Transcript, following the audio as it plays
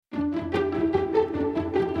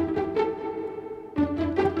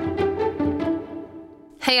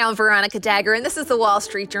Hey, I'm Veronica Dagger, and this is the Wall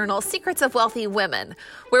Street Journal Secrets of Wealthy Women,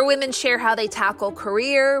 where women share how they tackle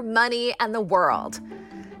career, money, and the world.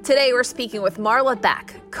 Today, we're speaking with Marla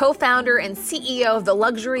Beck, co-founder and CEO of the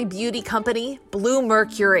luxury beauty company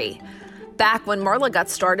Bluemercury. Back when Marla got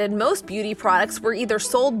started, most beauty products were either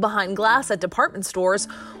sold behind glass at department stores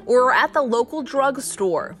or at the local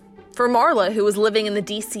drugstore. For Marla, who was living in the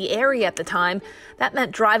D.C. area at the time, that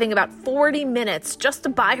meant driving about 40 minutes just to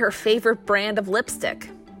buy her favorite brand of lipstick.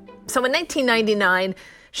 So in 1999,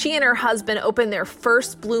 she and her husband opened their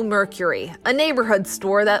first Bluemercury, a neighborhood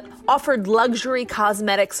store that offered luxury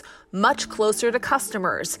cosmetics much closer to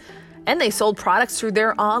customers. And they sold products through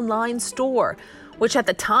their online store, which at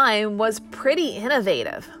the time was pretty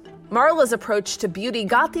innovative. Marla's approach to beauty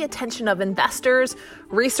got the attention of investors,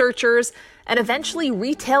 researchers, and eventually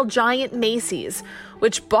retail giant Macy's,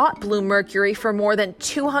 which bought Bluemercury for more than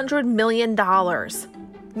 $200 million.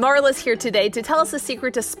 Marla's here today to tell us the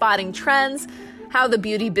secret to spotting trends, how the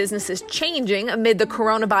beauty business is changing amid the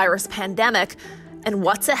coronavirus pandemic, and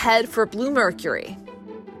what's ahead for Bluemercury.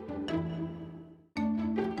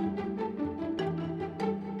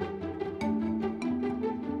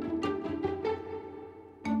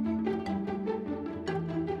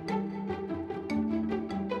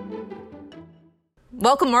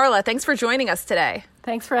 Welcome, Marla. Thanks for joining us today.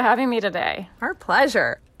 Thanks for having me today. Our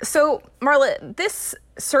pleasure. So, Marla, this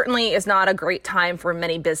certainly is not a great time for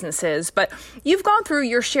many businesses, but you've gone through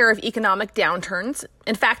your share of economic downturns.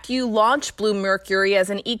 In fact, you launched Bluemercury as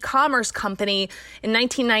an e-commerce company in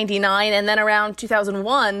 1999, and then around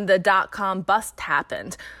 2001, the dot-com bust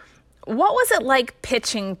happened. What was it like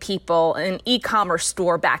pitching people an e-commerce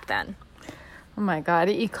store back then? Oh my God,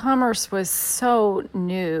 e-commerce was so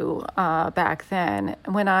new back then.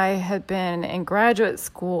 When I had been in graduate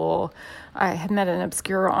school, I had met an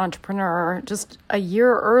obscure entrepreneur just a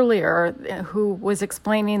year earlier who was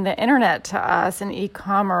explaining the internet to us and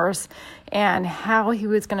e-commerce and how he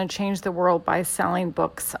was going to change the world by selling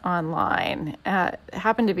books online. It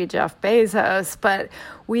happened to be Jeff Bezos, but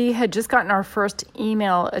we had just gotten our first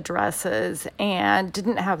email addresses and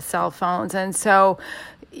didn't have cell phones. And so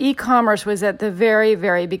e-commerce was at the very,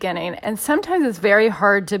 very beginning, and sometimes it's very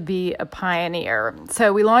hard to be a pioneer.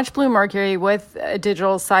 So we launched Bluemercury with a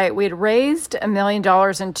digital site. We had raised $1 million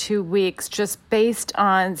in 2 weeks just based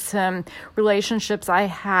on some relationships I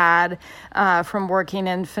had from working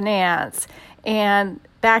in finance. And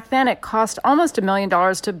back then, it cost almost $1 million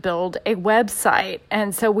to build a website.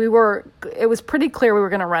 And so it was pretty clear we were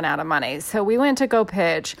going to run out of money. So we went to go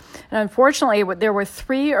pitch. And unfortunately, there were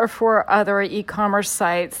 3 or 4 other e-commerce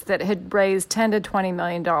sites that had raised $10 to $20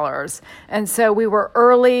 million. And so we were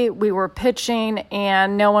early, we were pitching,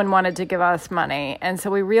 and no one wanted to give us money. And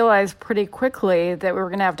so we realized pretty quickly that we were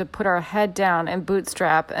going to have to put our head down and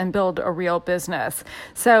bootstrap and build a real business.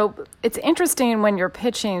 So it's interesting when you're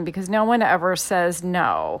pitching because no one ever says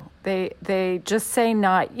no. They just say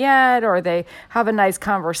not yet, or they have a nice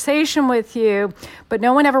conversation with you, but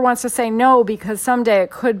no one ever wants to say no because someday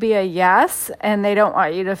it could be a yes and they don't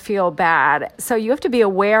want you to feel bad. So you have to be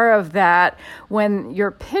aware of that when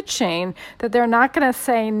you're pitching, that they're not going to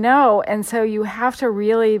say no. And so you have to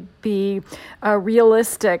really be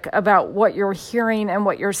realistic about what you're hearing and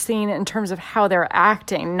what you're seeing in terms of how they're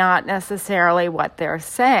acting, not necessarily what they're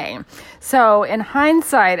saying. So in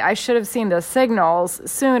hindsight, I should have seen the signals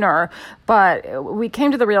sooner, but we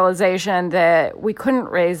came to the realization that we couldn't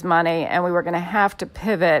raise money and we were going to have to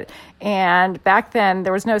pivot. And back then,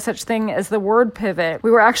 there was no such thing as the word pivot.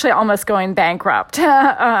 We were actually almost going bankrupt.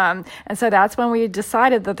 And so that's when we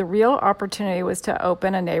decided that the real opportunity was to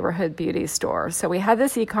open a neighborhood beauty store. So we had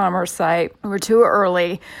this e-commerce site. We were too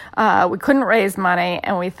early. We couldn't raise money,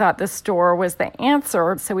 and we thought the store was the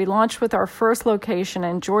answer. So we launched with our first location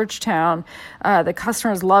in Georgetown. The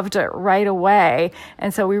customers loved it right away.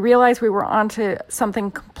 And so we realized we were onto something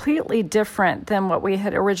completely different than what we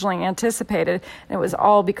had originally anticipated. And it was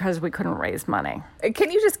all because we couldn't raise money.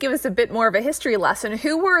 Can you just give us a bit more of a history lesson?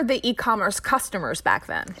 Who were the e-commerce customers back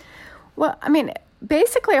then? Well, I mean,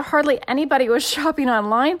 basically hardly anybody was shopping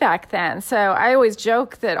online back then. So I always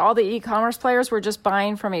joke that all the e-commerce players were just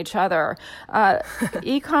buying from each other.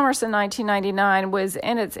 E-commerce in 1999 was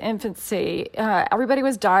in its infancy. Everybody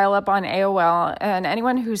was dial-up on AOL, and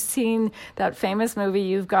anyone who's seen that famous movie,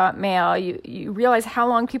 You've Got Mail, you realize how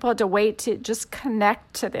long people had to wait to just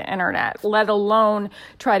connect to the internet, let alone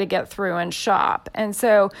try to get through and shop. And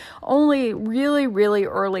so only really, really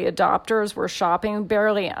early adopters were shopping,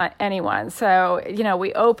 barely anyone. So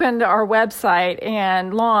we opened our website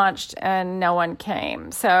and launched and no one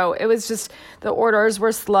came. So it was just, the orders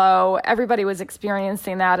were slow. Everybody was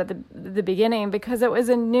experiencing that at the beginning because it was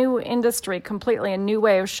a new industry, completely a new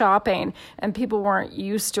way of shopping, and people weren't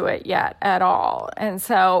used to it yet at all. And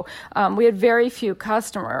so we had very few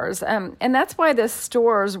customers. And that's why the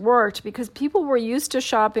stores worked, because people were used to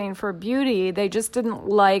shopping for beauty. They just didn't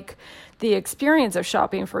like the experience of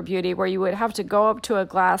shopping for beauty, where you would have to go up to a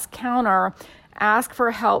glass counter, ask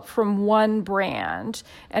for help from one brand.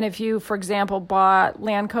 And if you, for example, bought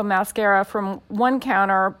Lancome mascara from one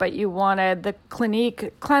counter, but you wanted the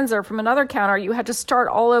Clinique cleanser from another counter, you had to start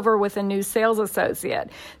all over with a new sales associate.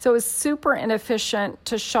 So it was super inefficient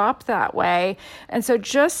to shop that way. And so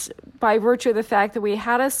just by virtue of the fact that we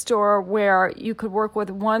had a store where you could work with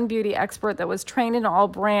one beauty expert that was trained in all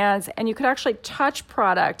brands, and you could actually touch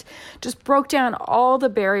product, just broke down all the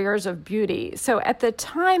barriers of beauty. So at the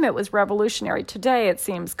time, it was revolutionary. Today, it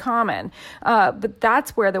seems common. But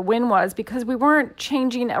that's where the win was, because we weren't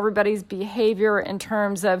changing everybody's behavior in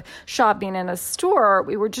terms of shopping in a store.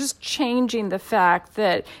 We were just changing the fact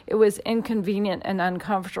that it was inconvenient and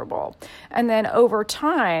uncomfortable. And then over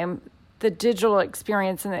time, the digital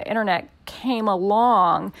experience and the internet came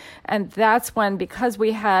along, and that's when, because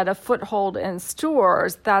we had a foothold in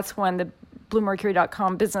stores, that's when the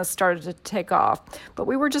BlueMercury.com business started to take off. But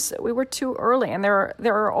we were too early, and there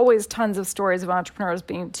are always tons of stories of entrepreneurs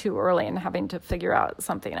being too early and having to figure out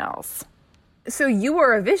something else. So you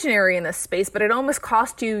were a visionary in this space, but it almost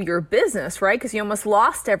cost you your business, right? Because you almost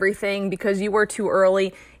lost everything because you were too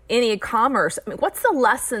early in e-commerce. I mean, what's the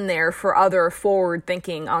lesson there for other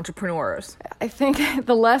forward-thinking entrepreneurs? I think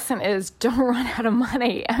the lesson is don't run out of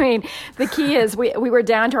money. I mean, the key is we were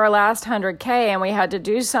down to our last 100K and we had to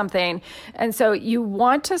do something. And so you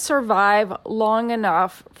want to survive long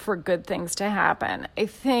enough for good things to happen. I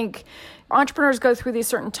think entrepreneurs go through these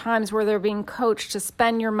certain times where they're being coached to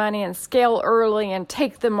spend your money and scale early and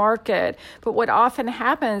take the market. But what often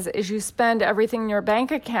happens is you spend everything in your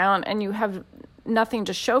bank account and you have nothing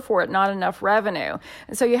to show for it, not enough revenue.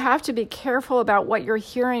 And so you have to be careful about what you're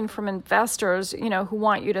hearing from investors, who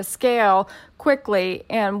want you to scale quickly,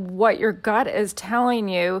 and what your gut is telling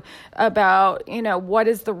you about, what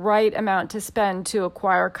is the right amount to spend to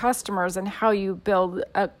acquire customers and how you build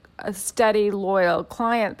a steady, loyal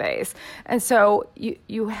client base. And so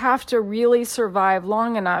you have to really survive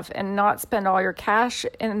long enough and not spend all your cash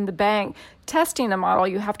in the bank testing a model.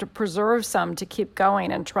 You have to preserve some to keep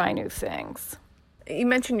going and try new things. You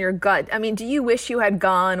mentioned your gut. I mean, do you wish you had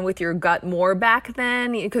gone with your gut more back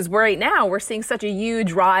then? Because right now we're seeing such a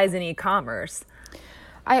huge rise in e-commerce.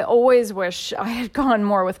 I always wish I had gone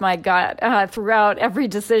more with my gut throughout every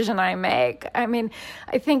decision I make. I mean,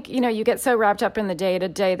 I think, you get so wrapped up in the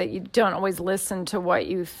day-to-day that you don't always listen to what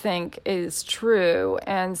you think is true.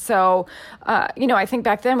 And so, I think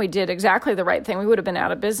back then we did exactly the right thing. We would have been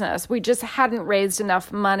out of business. We just hadn't raised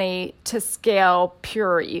enough money to scale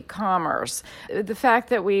pure e-commerce. The fact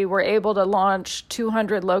that we were able to launch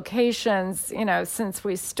 200 locations, since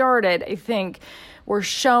we started, I think we're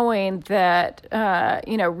showing that,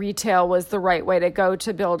 retail was the right way to go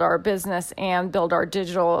to build our business and build our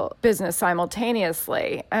digital business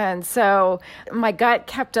simultaneously. And so my gut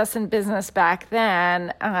kept us in business back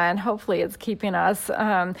then, and hopefully it's keeping us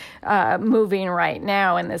moving right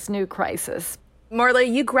now in this new crisis. Marla,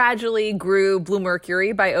 you gradually grew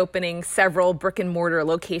Bluemercury by opening several brick and mortar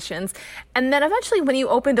locations. And then eventually when you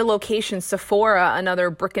opened a location, Sephora, another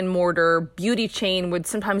brick and mortar beauty chain, would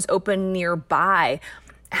sometimes open nearby.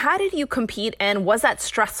 How did you compete, and was that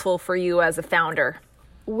stressful for you as a founder?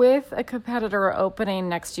 With a competitor opening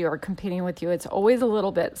next to you or competing with you, it's always a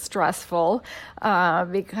little bit stressful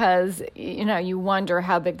because, you wonder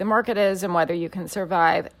how big the market is and whether you can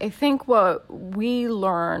survive. I think what we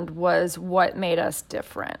learned was what made us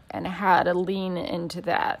different and how to lean into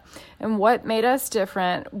that. And what made us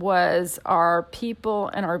different was our people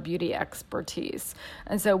and our beauty expertise.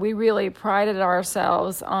 And so we really prided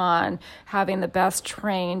ourselves on having the best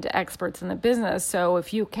trained experts in the business. So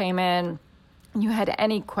if you came in, you had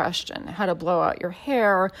any question, how to blow out your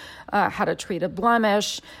hair, how to treat a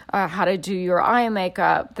blemish, how to do your eye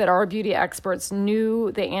makeup, that our beauty experts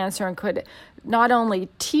knew the answer and could not only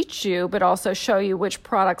teach you, but also show you which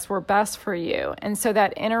products were best for you. And so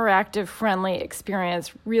that interactive, friendly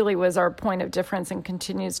experience really was our point of difference and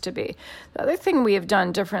continues to be. The other thing we have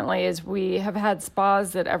done differently is we have had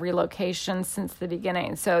spas at every location since the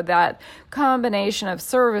beginning. So that combination of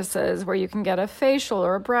services where you can get a facial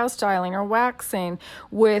or a brow styling or waxing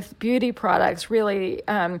with beauty products really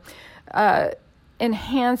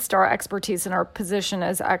enhanced our expertise and our position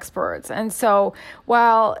as experts. And so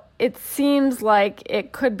while it seems like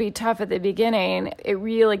it could be tough at the beginning, it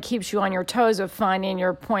really keeps you on your toes of finding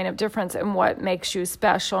your point of difference and what makes you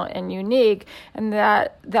special and unique. And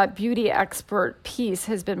that beauty expert piece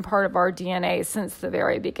has been part of our DNA since the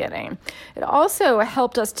very beginning. It also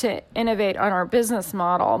helped us to innovate on our business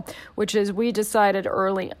model, which is we decided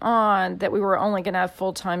early on that we were only going to have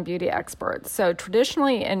full-time beauty experts. So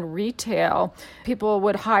traditionally in retail, people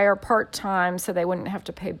would hire part-time so they wouldn't have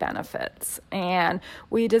to pay benefits. And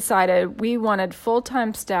we decided we wanted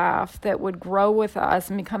full-time staff that would grow with us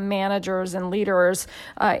and become managers and leaders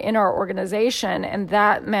in our organization. And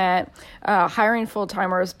that meant hiring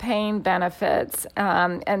full-timers, paying benefits,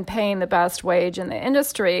 and paying the best wage in the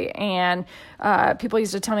industry. And people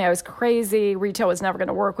used to tell me I was crazy. Retail was never going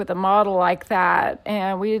to work with a model like that.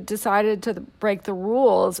 And we decided to break the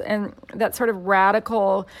rules. And that sort of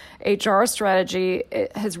radical HR strategy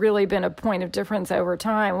has really been a point of difference over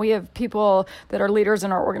time. We have people that are leaders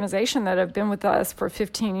in our organization that have been with us for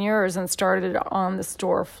 15 years and started on the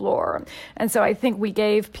store floor. And so I think we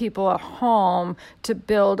gave people a home to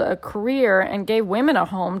build a career and gave women a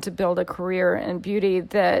home to build a career in beauty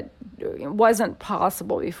that wasn't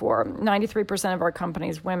possible before. 93% of our company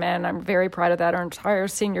is women. I'm very proud of that. Our entire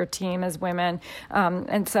senior team is women.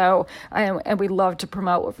 And we love to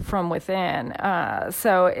promote from within.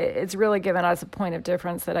 So it's really given us a point of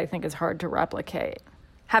difference that I think is hard to replicate.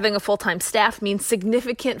 Having a full-time staff means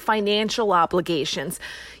significant financial obligations.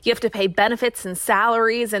 You have to pay benefits and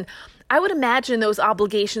salaries, and I would imagine those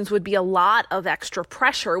obligations would be a lot of extra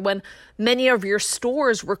pressure when many of your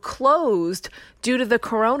stores were closed due to the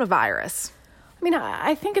coronavirus. I mean,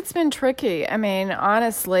 I think it's been tricky. I mean,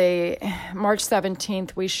 honestly, March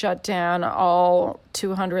 17th, we shut down all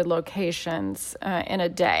 200 locations in a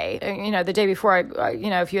day. The day before,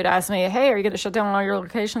 if you had asked me, hey, are you going to shut down all your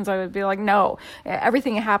locations? I would be like, no.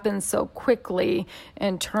 Everything happened so quickly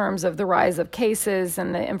in terms of the rise of cases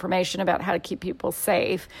and the information about how to keep people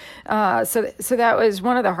safe. So that was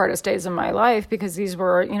one of the hardest days of my life because these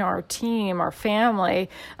were, our team, our family,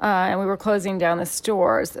 and we were closing down the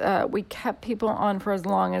stores. We kept people on for as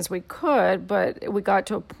long as we could, but we got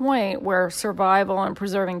to a point where survival and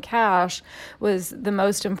preserving cash was the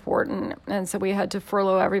most important. And so we had to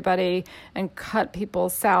furlough everybody and cut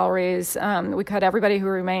people's salaries. We cut everybody who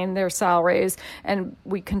remained their salaries, and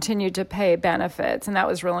we continued to pay benefits. And that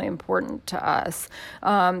was really important to us.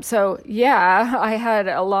 I had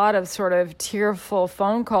a lot of sort of tearful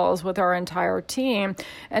phone calls with our entire team.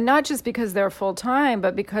 And not just because they're full-time,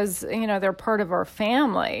 but because, they're part of our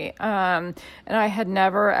family. And I had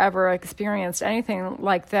never, ever experienced anything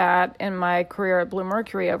like that in my career at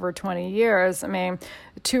Bluemercury over 20 years. I mean,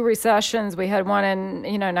 2 recessions. We had one in,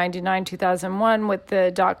 99, 2001 with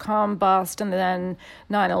the dot-com bust, and then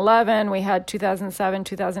 9/11. We had 2007,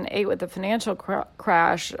 2008 with the financial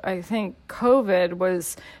crash. I think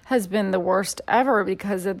COVID has been the worst ever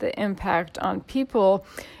because of the impact on people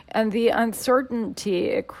and the uncertainty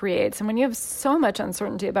it creates. And when you have so much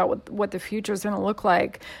uncertainty about what the future is going to look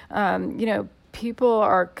like, people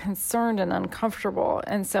are concerned and uncomfortable.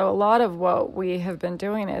 And so a lot of what we have been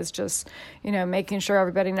doing is just, making sure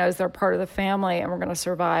everybody knows they're part of the family and we're going to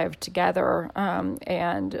survive together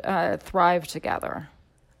and thrive together.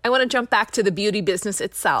 I want to jump back to the beauty business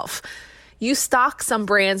itself. You stock some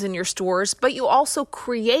brands in your stores, but you also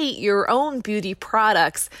create your own beauty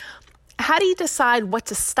products. How do you decide what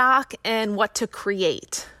to stock and what to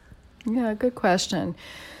create? Yeah, good question.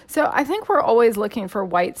 So I think we're always looking for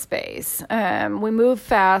white space. We move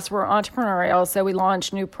fast. We're entrepreneurial, so we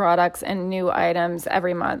launch new products and new items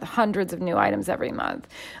every month, hundreds of new items every month.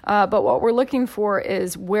 But what we're looking for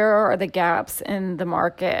is where are the gaps in the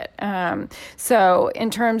market. So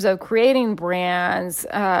in terms of creating brands,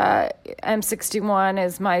 M61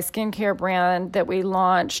 is my skincare brand that we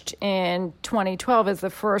launched in 2012 as the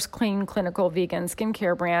first clean, clinical, vegan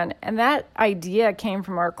skincare brand. And that idea came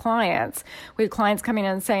from our clients. We had clients coming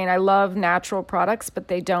in saying, I love natural products, but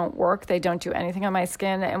they don't work. They don't do anything on my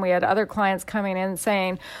skin. And we had other clients coming in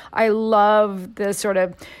saying, I love the sort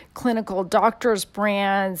of clinical doctors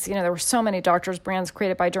brands. There were so many doctors brands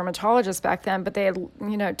created by dermatologists back then, but they had,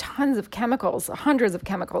 tons of chemicals, hundreds of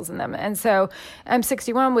chemicals in them. And so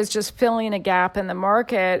M61 was just filling a gap in the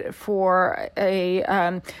market for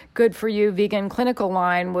a good for you vegan clinical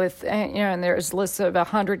line with, and there's lists of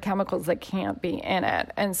 100 chemicals that can't be in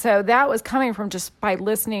it. And so that was coming from just by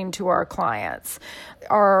listening to our clients.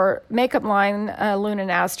 Our makeup line, Luna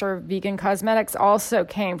and Aster Vegan Cosmetics, also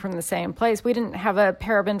came from the same place. We didn't have a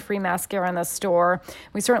paraben paraben-free mascara in the store.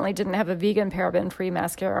 We certainly didn't have a vegan paraben-free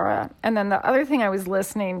mascara. And then the other thing I was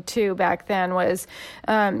listening to back then was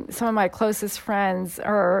some of my closest friends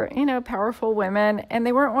are, powerful women, and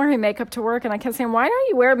they weren't wearing makeup to work. And I kept saying, why don't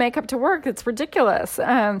you wear makeup to work? It's ridiculous.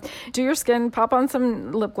 Do your skin, pop on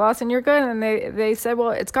some lip gloss, and you're good. And they said,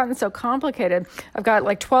 well, it's gotten so complicated. I've got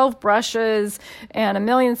like 12 brushes and a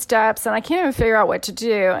million steps, and I can't even figure out what to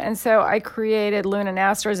do. And so I created Luna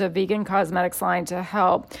Nastur as a vegan cosmetics line to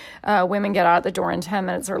help women get out the door in 10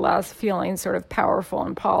 minutes or less feeling sort of powerful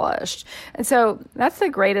and polished. And so that's the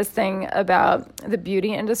greatest thing about the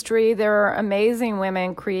beauty industry. There are amazing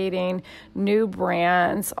women creating new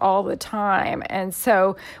brands all the time. And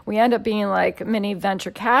so we end up being like mini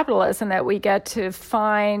venture capitalists in that we get to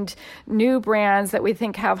find new brands that we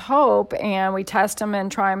think have hope, and we test them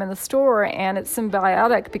and try them in the store, and it's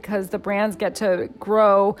symbiotic because the brands get to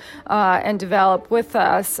grow and develop with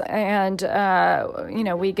us, and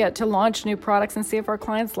we get to launch new products and see if our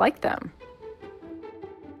clients like them.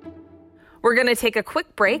 We're going to take a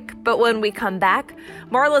quick break, but when we come back,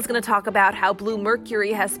 Marla's going to talk about how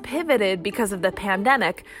Bluemercury has pivoted because of the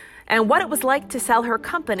pandemic and what it was like to sell her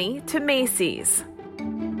company to Macy's.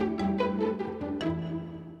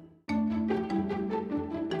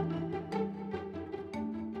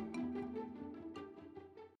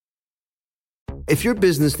 If your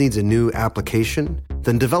business needs a new application,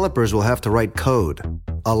 then developers will have to write code,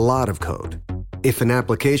 a lot of code. If an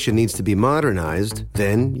application needs to be modernized,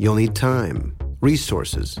 then you'll need time,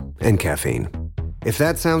 resources, and caffeine. If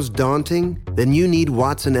that sounds daunting, then you need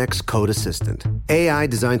watsonx Code Assistant, AI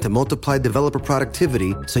designed to multiply developer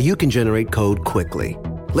productivity so you can generate code quickly.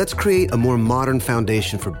 Let's create a more modern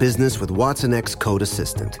foundation for business with watsonx Code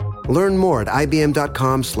Assistant. Learn more at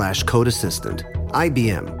ibm.com/code assistant.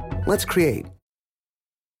 IBM. Let's create.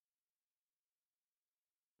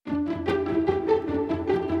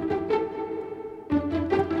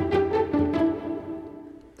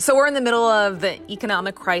 So we're in the middle of the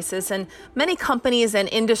economic crisis, and many companies and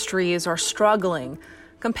industries are struggling.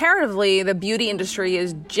 Comparatively, the beauty industry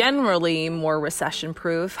is generally more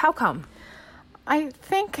recession-proof. How come? I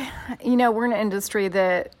think, we're in an industry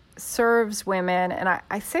that serves women, and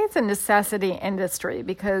I say it's a necessity industry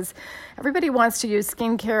because everybody wants to use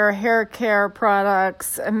skincare, hair care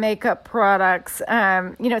products, makeup products,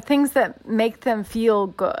 things that make them feel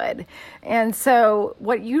good. And so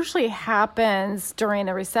what usually happens during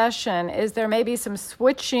a recession is there may be some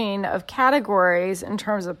switching of categories in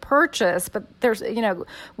terms of purchase, but there's,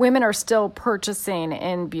 women are still purchasing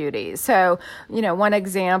in beauty. So, one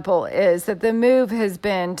example is that the move has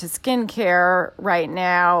been to skincare right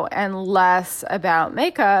now and less about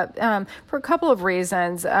makeup for a couple of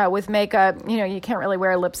reasons. With makeup, you can't really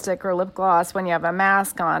wear lipstick or lip gloss when you have a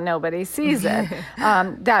mask on. Nobody sees it.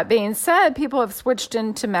 That being said, people have switched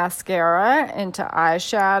into mascara, into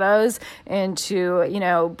eyeshadows, into,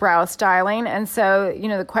 brow styling. And so,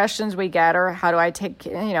 the questions we get are, how do I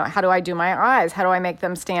do my eyes? How do I make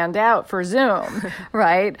them stand out for Zoom,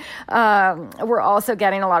 right? We're also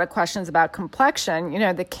getting a lot of questions about complexion.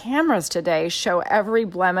 The cameras today show every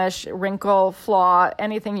blemish, wrinkle, flaw,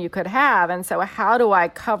 anything you could have. And so how do I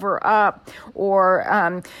cover up or,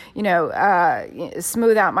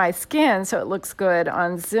 smooth out my skin so it looks good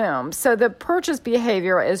on Zoom? So the purchase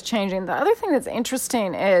behavior is changing. The other thing that's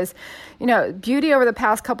interesting is, beauty over the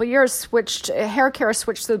past couple of years hair care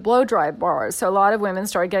switched to the blow dry bars. So a lot of women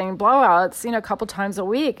started getting blowouts, a couple times a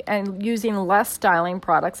week and using less styling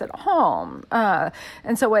products at home.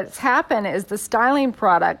 And so what's happened is the styling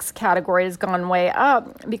products category has gone way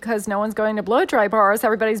up because no one's going to blow dry bars.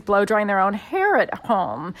 Everybody's blow drying their own hair at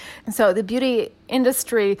home. And so the beauty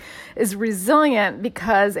industry is resilient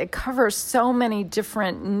because it covers so many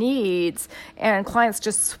different needs and clients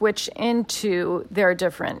just switch into their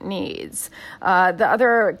different needs. The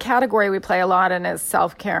other category we play a lot in is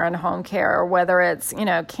self-care and home care, whether it's,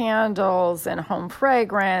 candles and home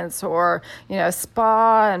fragrance or,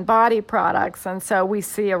 spa and body products. And so we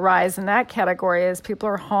see a rise in that category as people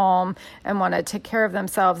are home and want to take care of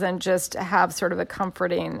themselves and just have sort of a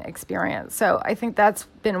comforting experience. So I think that's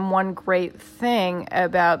been one great thing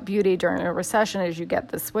about beauty during a recession is you get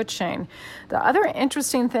the switching. The other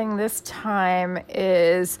interesting thing this time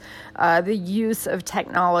is the use of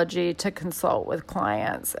technology to consult with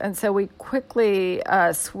clients. And so we quickly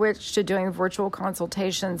switched to doing virtual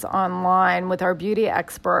consultations online with our beauty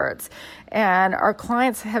experts. And our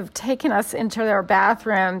clients have taken us into their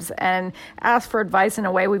bathrooms and asked for advice in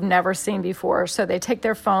a way we've never seen before. So they take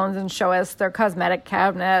their phones and show us their cosmetic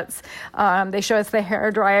cabinets. They show us the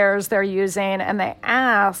hair dryers they're using, and they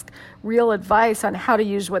ask real advice on how to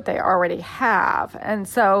use what they already have. And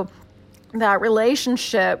so that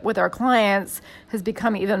relationship with our clients has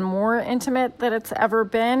become even more intimate than it's ever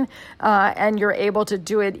been, and you're able to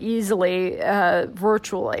do it easily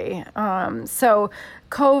virtually. So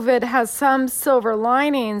COVID has some silver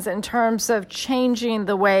linings in terms of changing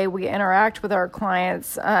the way we interact with our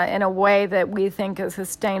clients in a way that we think is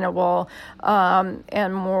sustainable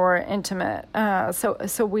and more intimate.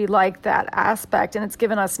 So we like that aspect, and it's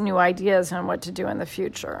given us new ideas on what to do in the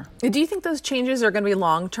future. Do you think those changes are going to be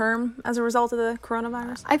long-term as a result of the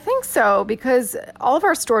coronavirus? I think so, because all of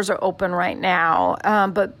our stores are open right now,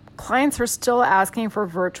 but clients are still asking for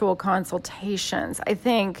virtual consultations. I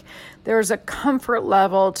think there's a comfort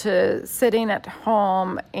level to sitting at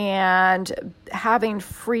home and having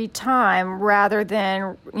free time rather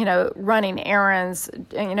than, running errands,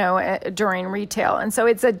 during retail. And so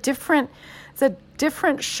it's a different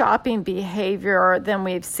shopping behavior than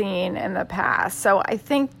we've seen in the past. So I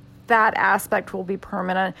think that aspect will be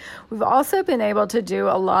permanent. We've also been able to do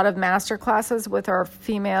a lot of master classes with our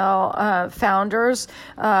female founders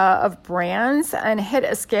of brands and hit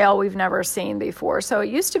a scale we've never seen before. So it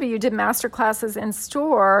used to be you did master classes in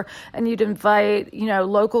store and you'd invite,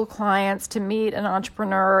 local clients to meet an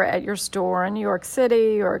entrepreneur at your store in New York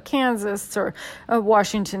City or Kansas or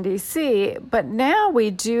Washington, D.C. But now we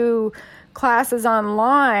do classes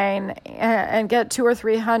online and get 200 or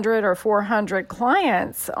 300 or 400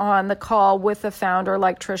 clients on the call with the founder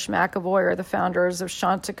like Trish McEvoy or the founders of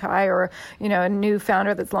Chantecaille or, a new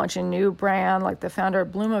founder that's launching a new brand like the founder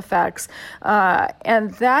of Bloom Effects.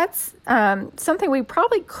 And that's something we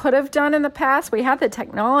probably could have done in the past. We had the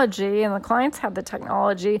technology and the clients had the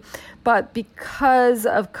technology, but because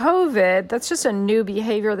of COVID, that's just a new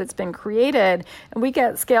behavior that's been created, and we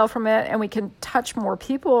get scale from it, and we can touch more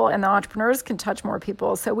people, and the entrepreneurs can touch more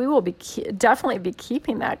people. So we will definitely be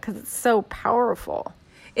keeping that because it's so powerful.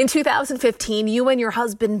 In 2015, you and your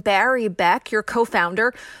husband, Barry Beck, your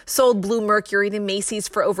co-founder, sold Bluemercury to Macy's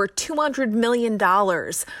for over $200 million.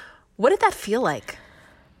 What did that feel like?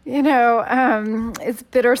 It's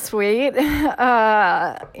bittersweet. We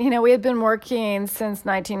had been working since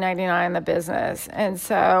 1999 in the business. And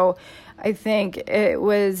so I think it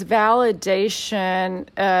was validation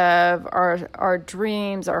of our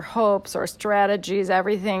dreams, our hopes, our strategies,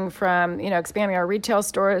 everything from, expanding our retail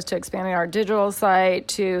stores to expanding our digital site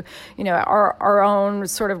to, our own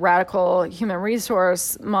sort of radical human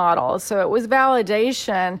resource model. So it was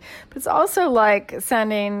validation, but it's also like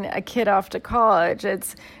sending a kid off to college.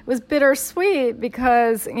 It was bittersweet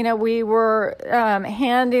because, we were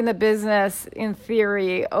handing the business in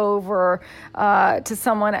theory over to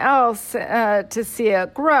someone else to see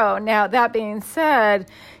it grow. Now, that being said,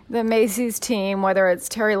 the Macy's team, whether it's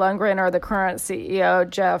Terry Lundgren or the current CEO,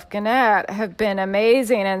 Jeff Gennette, have been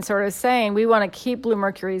amazing and sort of saying, we want to keep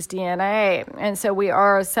Bluemercury's DNA. And so we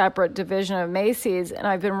are a separate division of Macy's. And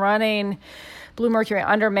I've been running Bluemercury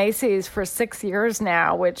under Macy's for 6 years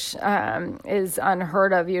now, which is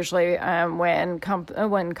unheard of usually when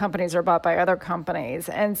companies are bought by other companies.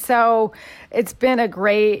 And so it's been a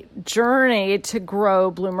great journey to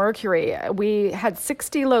grow Bluemercury. We had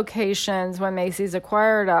 60 locations when Macy's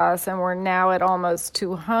acquired us, and we're now at almost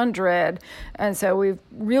 200. And so we've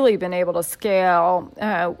really been able to scale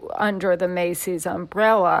under the Macy's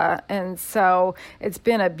umbrella. And so it's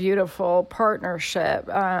been a beautiful partnership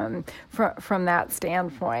from that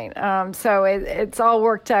standpoint. So it's all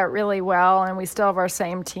worked out really well, and we still have our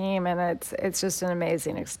same team, and it's just an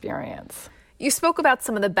amazing experience. You spoke about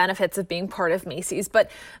some of the benefits of being part of Macy's,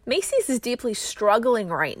 but Macy's is deeply struggling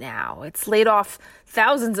right now. It's laid off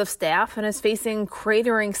thousands of staff and is facing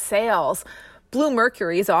cratering sales.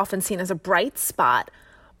 Bluemercury is often seen as a bright spot.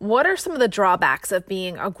 What are some of the drawbacks of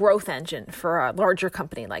being a growth engine for a larger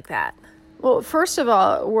company like that? Well, first of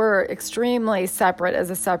all, we're extremely separate as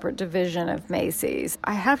a separate division of Macy's.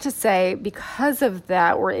 I have to say, because of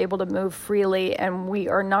that, we're able to move freely, and we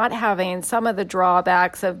are not having some of the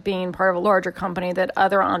drawbacks of being part of a larger company that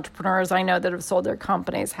other entrepreneurs I know that have sold their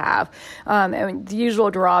companies have. And the usual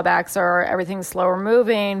drawbacks are everything's slower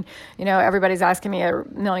moving. Everybody's asking me a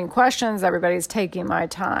million questions. Everybody's taking my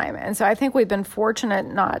time. And so I think we've been fortunate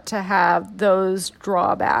not to have those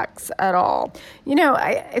drawbacks at all.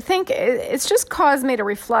 I think it's just caused me to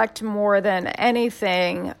reflect more than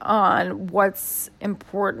anything on what's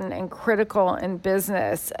important and critical in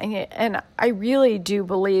business. And I really do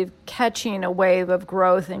believe catching a wave of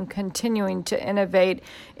growth and continuing to innovate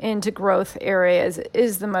into growth areas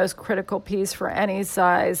is the most critical piece for any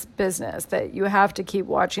size business, that you have to keep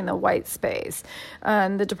watching the white space.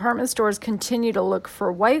 The department stores continue to look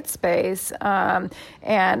for white space, and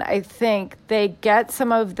I think they get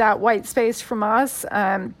some of that white space from us,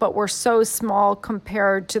 but we're so so small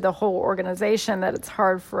compared to the whole organization that it's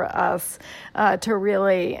hard for us to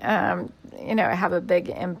really have a big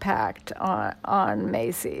impact on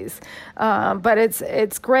Macy's. But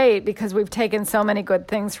it's great because we've taken so many good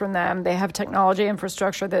things from them. They have technology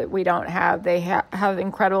infrastructure that we don't have. They have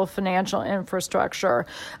incredible financial infrastructure.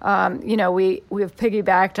 We've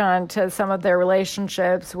piggybacked onto some of their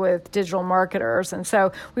relationships with digital marketers. And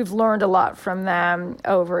so we've learned a lot from them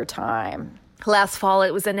over time. Last fall,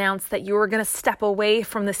 it was announced that you were going to step away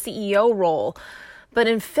from the CEO role. But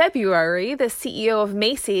in February, the CEO of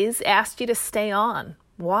Macy's asked you to stay on.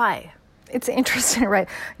 Why? It's interesting, right?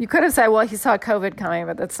 You could have said, well, he saw COVID coming,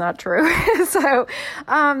 but that's not true. So,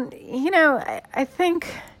 I think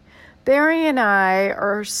Barry and I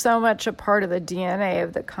are so much a part of the DNA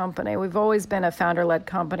of the company. We've always been a founder-led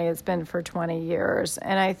company. It's been for 20 years.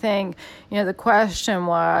 And I think, the question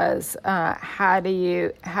was, how do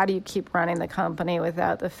you keep running the company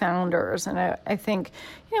without the founders? And I think,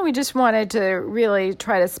 we just wanted to really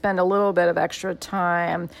try to spend a little bit of extra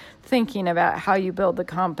time thinking about how you build the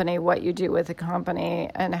company, what you do with the company,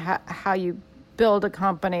 and how you build a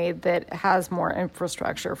company that has more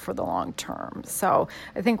infrastructure for the long term. So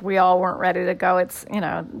I think we all weren't ready to go. It's,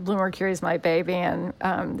 Bluemercury is my baby. And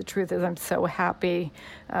the truth is I'm so happy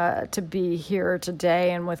to be here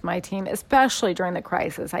today and with my team, especially during the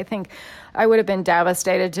crisis. I think I would have been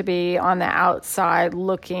devastated to be on the outside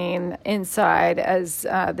looking inside as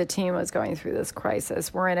the team was going through this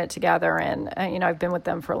crisis. We're in it together. And, I've been with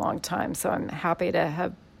them for a long time. So I'm happy to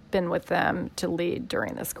have been with them to lead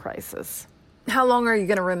during this crisis. How long are you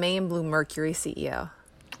going to remain Bluemercury CEO?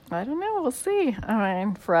 I don't know. We'll see.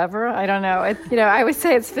 Forever. I don't know. I would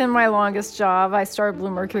say it's been my longest job. I started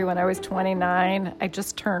Bluemercury when I was 29. I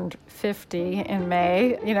just turned 50 in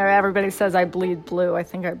May. Everybody says I bleed blue. I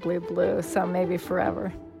think I bleed blue. So maybe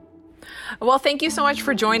forever. Well, thank you so much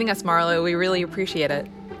for joining us, Marlo. We really appreciate it.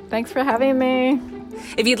 Thanks for having me.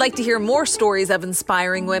 If you'd like to hear more stories of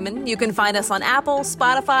inspiring women, you can find us on Apple,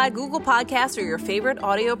 Spotify, Google Podcasts, or your favorite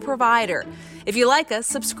audio provider. If you like us,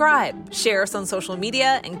 subscribe, share us on social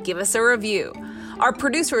media, and give us a review. Our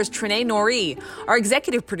producer is Trinae Nori. Our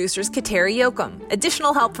executive producer is Kateri Yoakum.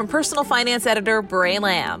 Additional help from personal finance editor Bray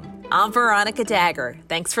Lamb. I'm Veronica Dagger.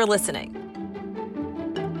 Thanks for listening.